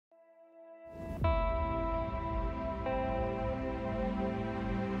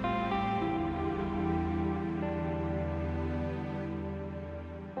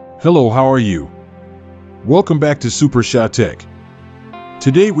Hello, how are you? Welcome back to Super Shot Tech.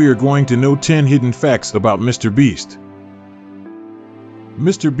 Today we are going to know 10 hidden facts about Mr. Beast.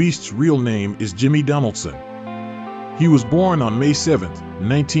 Mr. Beast's real name is Jimmy Donaldson. He was born on May 7,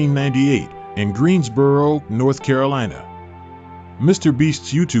 1998, in Greensboro, North Carolina. Mr.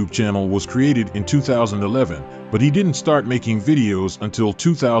 Beast's YouTube channel was created in 2011, but he didn't start making videos until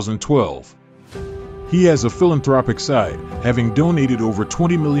 2012. He has a philanthropic side, having donated over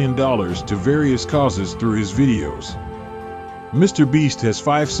 $20 million to various causes through his videos. Mr. Beast has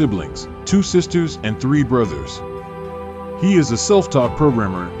 5 siblings, 2 sisters and 3 brothers. He is a self-taught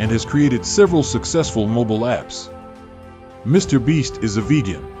programmer and has created several successful mobile apps. Mr. Beast is a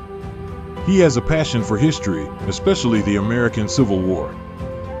vegan. He has a passion for history, especially the American Civil War.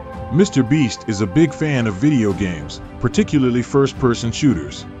 Mr. Beast is a big fan of video games, particularly first-person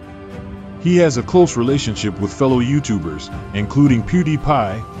shooters. He has a close relationship with fellow YouTubers, including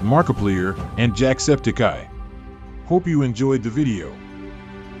PewDiePie, Markiplier, and Jacksepticeye. Hope you enjoyed the video.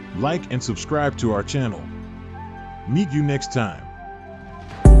 Like and subscribe to our channel. Meet you next time.